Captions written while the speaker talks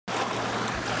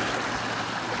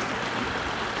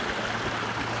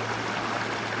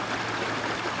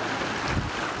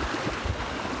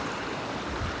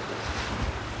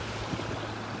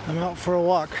I'm out for a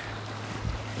walk.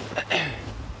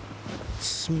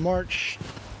 It's March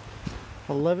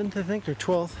 11th, I think, or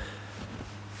 12th.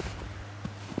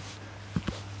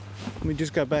 We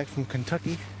just got back from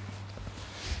Kentucky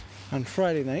on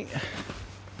Friday night.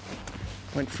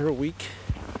 Went for a week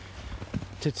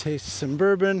to taste some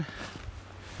bourbon,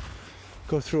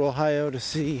 go through Ohio to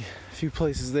see a few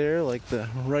places there, like the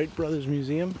Wright Brothers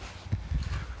Museum.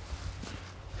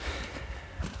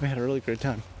 We had a really great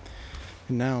time.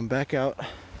 And now I'm back out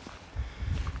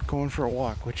going for a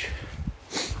walk, which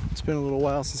it's been a little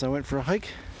while since I went for a hike.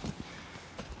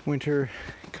 Winter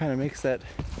kind of makes that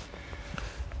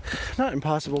not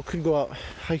impossible. Could go out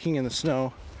hiking in the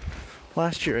snow.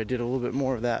 Last year I did a little bit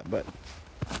more of that, but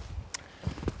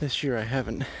this year I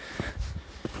haven't.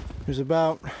 There's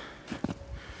about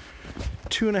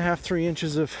 2.5, 3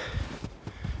 inches of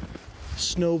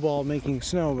snowball making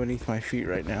snow beneath my feet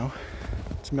right now.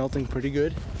 It's melting pretty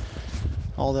good.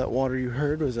 All that water you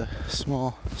heard was a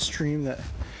small stream that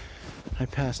I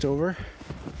passed over.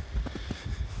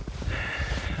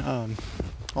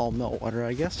 All meltwater,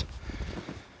 I guess.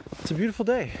 It's a beautiful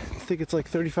day. I think it's like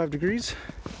 35 degrees.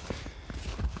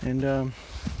 And I'm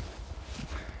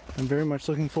very much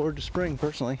looking forward to spring,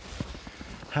 personally.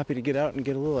 Happy to get out and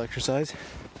get a little exercise.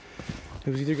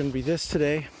 It was either going to be this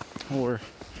today or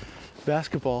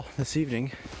basketball this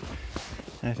evening.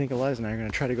 And I think Eliza and I are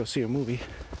going to try to go see a movie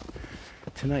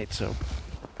tonight, so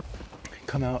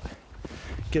come out,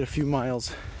 get a few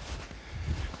miles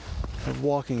of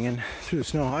walking in through the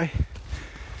snow. I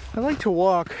like to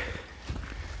walk,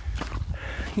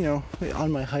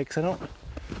 on my hikes. I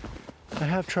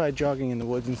have tried jogging in the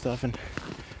woods and stuff, and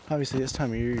obviously this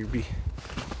time of year you'd be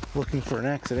looking for an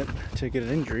accident to get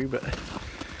an injury, but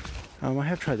I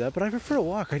have tried that. But I prefer to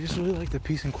walk. I just really like the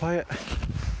peace and quiet. I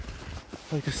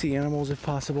like to see animals if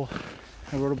possible.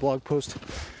 I wrote a blog post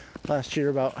last year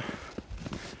about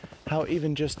how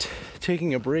even just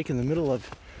taking a break in the middle of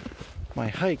my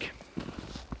hike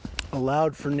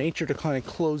allowed for nature to kind of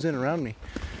close in around me.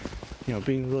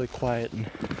 Being really quiet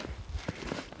and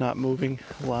not moving,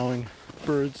 allowing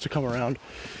birds to come around.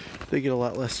 They get a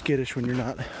lot less skittish when you're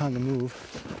not on the move.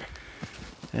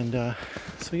 And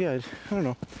so yeah, I don't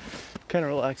know, kind of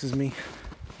relaxes me,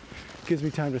 gives me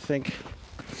time to think.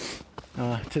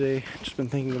 Today, just been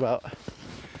thinking about,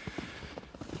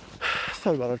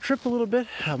 thought about our trip a little bit,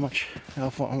 how much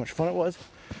fun it was.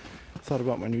 Thought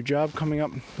about my new job coming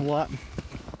up a lot.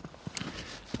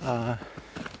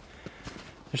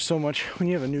 There's so much, when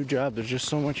you have a new job, there's just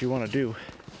so much you want to do.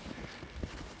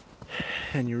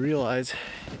 And you realize,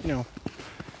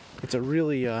 it's a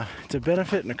really, it's a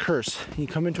benefit and a curse. You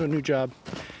come into a new job,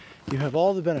 you have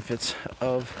all the benefits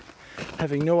of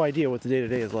having no idea what the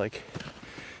day-to-day is like.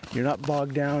 You're not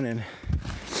bogged down in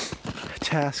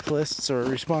task lists or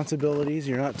responsibilities.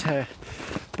 You're not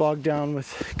bogged down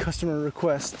with customer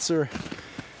requests or,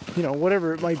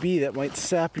 whatever it might be that might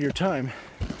sap your time.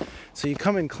 So you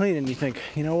come in clean and you think,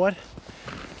 you know what?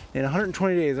 In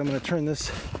 120 days, I'm going to turn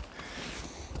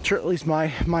at least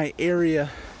my area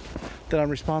that I'm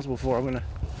responsible for, I'm going to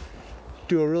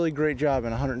do a really great job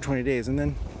in 120 days. And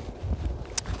then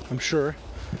I'm sure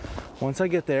once I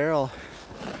get there, I'll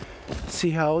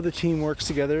see how the team works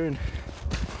together. And,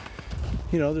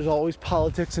 there's always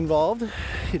politics involved.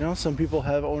 Some people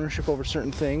have ownership over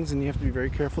certain things and you have to be very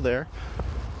careful there.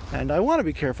 And I want to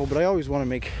be careful, but I always want to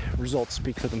make results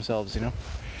speak for themselves,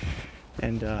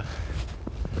 And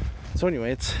so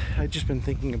anyway, I've just been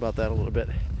thinking about that a little bit.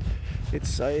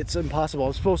 It's impossible.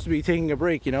 I'm supposed to be taking a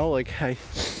break, like I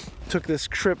took this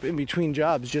trip in between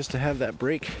jobs just to have that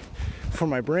break for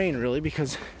my brain, really,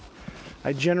 because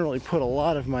I generally put a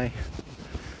lot of my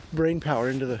brain power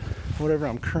into whatever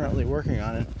I'm currently working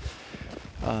on.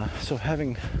 And so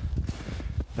having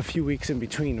a few weeks in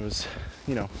between was,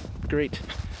 great.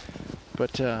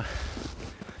 But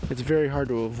it's very hard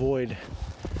to avoid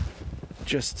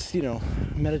just,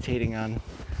 meditating on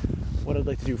what I'd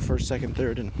like to do first, second,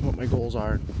 third, and what my goals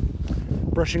are.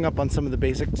 Brushing up on some of the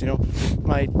basics.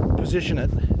 My position at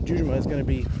Jujama is going to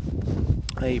be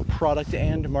a product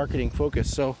and marketing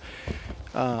focus. So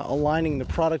aligning the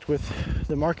product with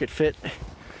the market fit,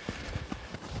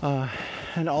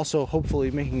 and also hopefully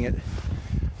making it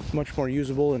much more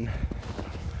usable and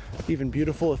even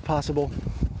beautiful if possible,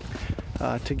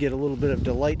 to get a little bit of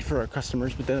delight for our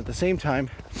customers, but then at the same time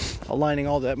aligning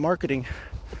all that marketing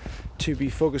to be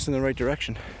focused in the right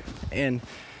direction. And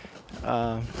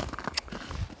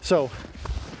so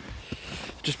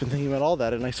just been thinking about all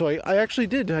that, and I actually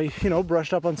did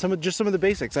brushed up on some of the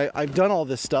basics. I've done all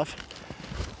this stuff,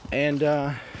 and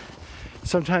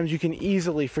sometimes you can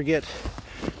easily forget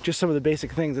just some of the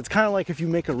basic things. It's kind of like if you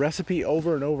make a recipe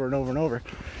over and over and over and over,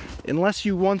 unless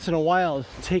you once in a while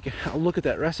take a look at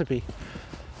that recipe,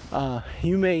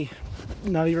 you may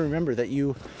not even remember that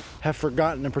you have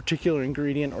forgotten a particular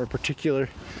ingredient or a particular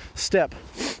step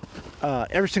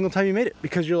every single time you made it,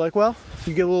 because you're like, well,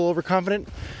 you get a little overconfident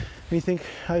and you think,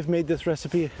 I've made this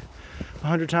recipe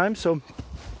 100 times, so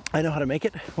I know how to make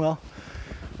it. Well,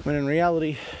 when in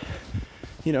reality,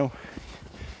 you know,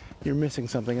 you're missing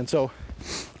something. And so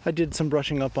I did some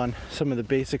brushing up on some of the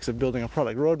basics of building a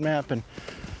product roadmap and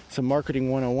some marketing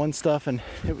 101 stuff, and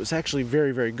it was actually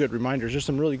very, very good reminders. There's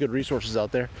some really good resources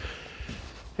out there,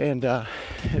 and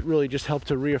it really just helped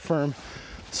to reaffirm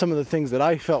some of the things that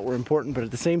I felt were important, but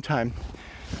at the same time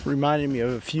reminded me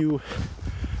of a few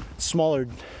smaller,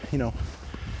 you know,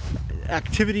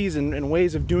 activities and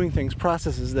ways of doing things,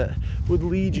 processes that would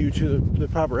lead you to the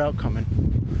proper outcome.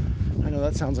 And I know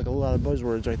that sounds like a lot of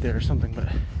buzzwords right there or something, but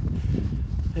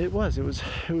it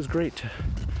was great to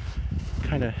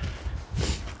kind of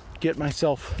get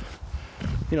myself,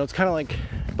 you know, it's kind of like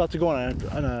about to go on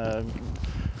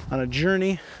a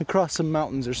journey across some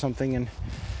mountains or something, and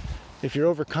if you're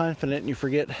overconfident and you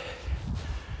forget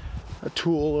a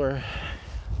tool or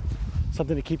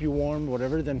something to keep you warm,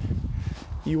 whatever, then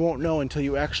you won't know until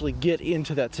you actually get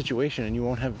into that situation, and you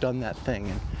won't have done that thing.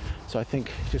 And so I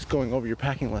think just going over your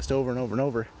packing list over and over and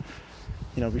over,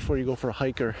 you know, before you go for a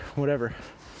hike or whatever,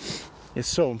 is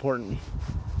so important.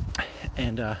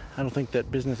 And I don't think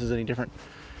that business is any different.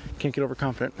 Can't get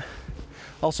overconfident.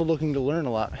 Also looking to learn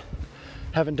a lot.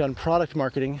 Haven't done product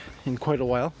marketing in quite a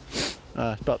while,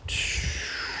 about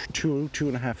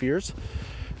 2.5 years.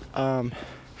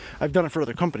 I've done it for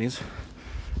other companies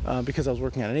because I was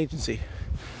working at an agency.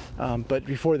 But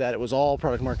before that, it was all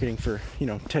product marketing for,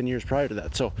 10 years prior to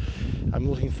that. So I'm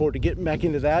looking forward to getting back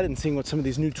into that and seeing what some of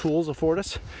these new tools afford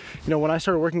us. When I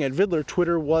started working at Vidler,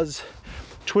 Twitter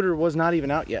was not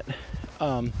even out yet.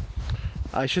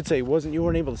 I should say you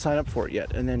weren't able to sign up for it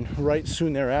yet. And then right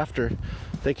soon thereafter,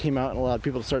 they came out and allowed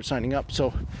people to start signing up.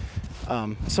 So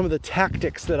some of the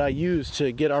tactics that I used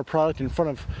to get our product in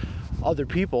front of other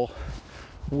people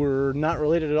were not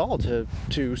related at all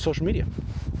to social media.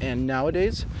 And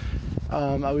nowadays,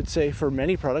 I would say for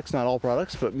many products, not all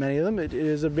products, but many of them, it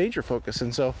is a major focus.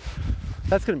 And so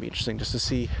that's going to be interesting just to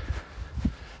see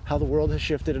how the world has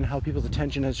shifted and how people's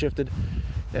attention has shifted,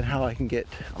 and how I can get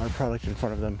our product in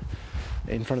front of them,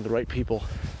 in front of the right people.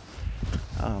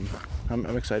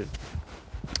 I'm excited.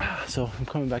 So I'm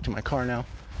coming back to my car now.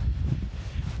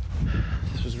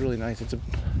 This was really nice. It's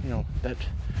that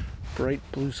bright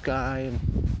blue sky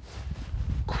and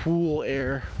cool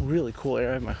air, really cool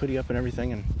air. I have my hoodie up and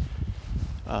everything,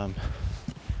 and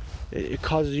it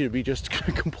causes you to be just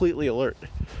completely alert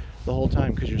the whole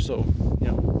time because you're so,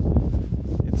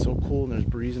 it's so cool and there's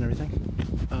breeze and everything.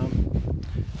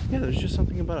 There's just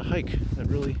something about a hike that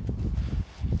really,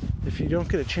 if you don't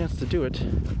get a chance to do it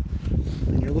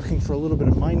and you're looking for a little bit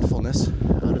of mindfulness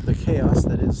out of the chaos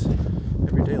that is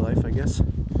everyday life, I guess,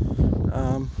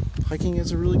 hiking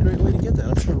is a really great way to get that.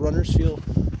 I'm sure runners feel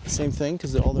the same thing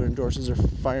because all their endorphins are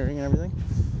firing and everything.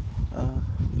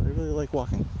 But I really like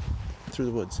walking through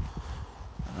the woods.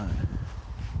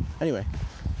 Anyway,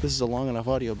 this is a long enough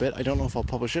audio bit. I don't know if I'll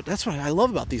publish it. That's what I love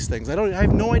about these things. I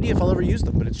have no idea if I'll ever use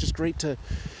them, but it's just great to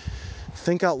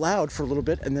think out loud for a little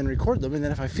bit and then record them. And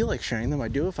then if I feel like sharing them, I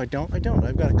do. If I don't, I don't.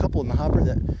 I've got a couple in the hopper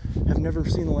that have never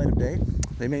seen the light of day.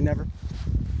 They may never.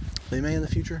 They may in the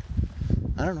future.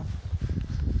 I don't know.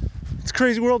 It's a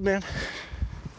crazy world, man.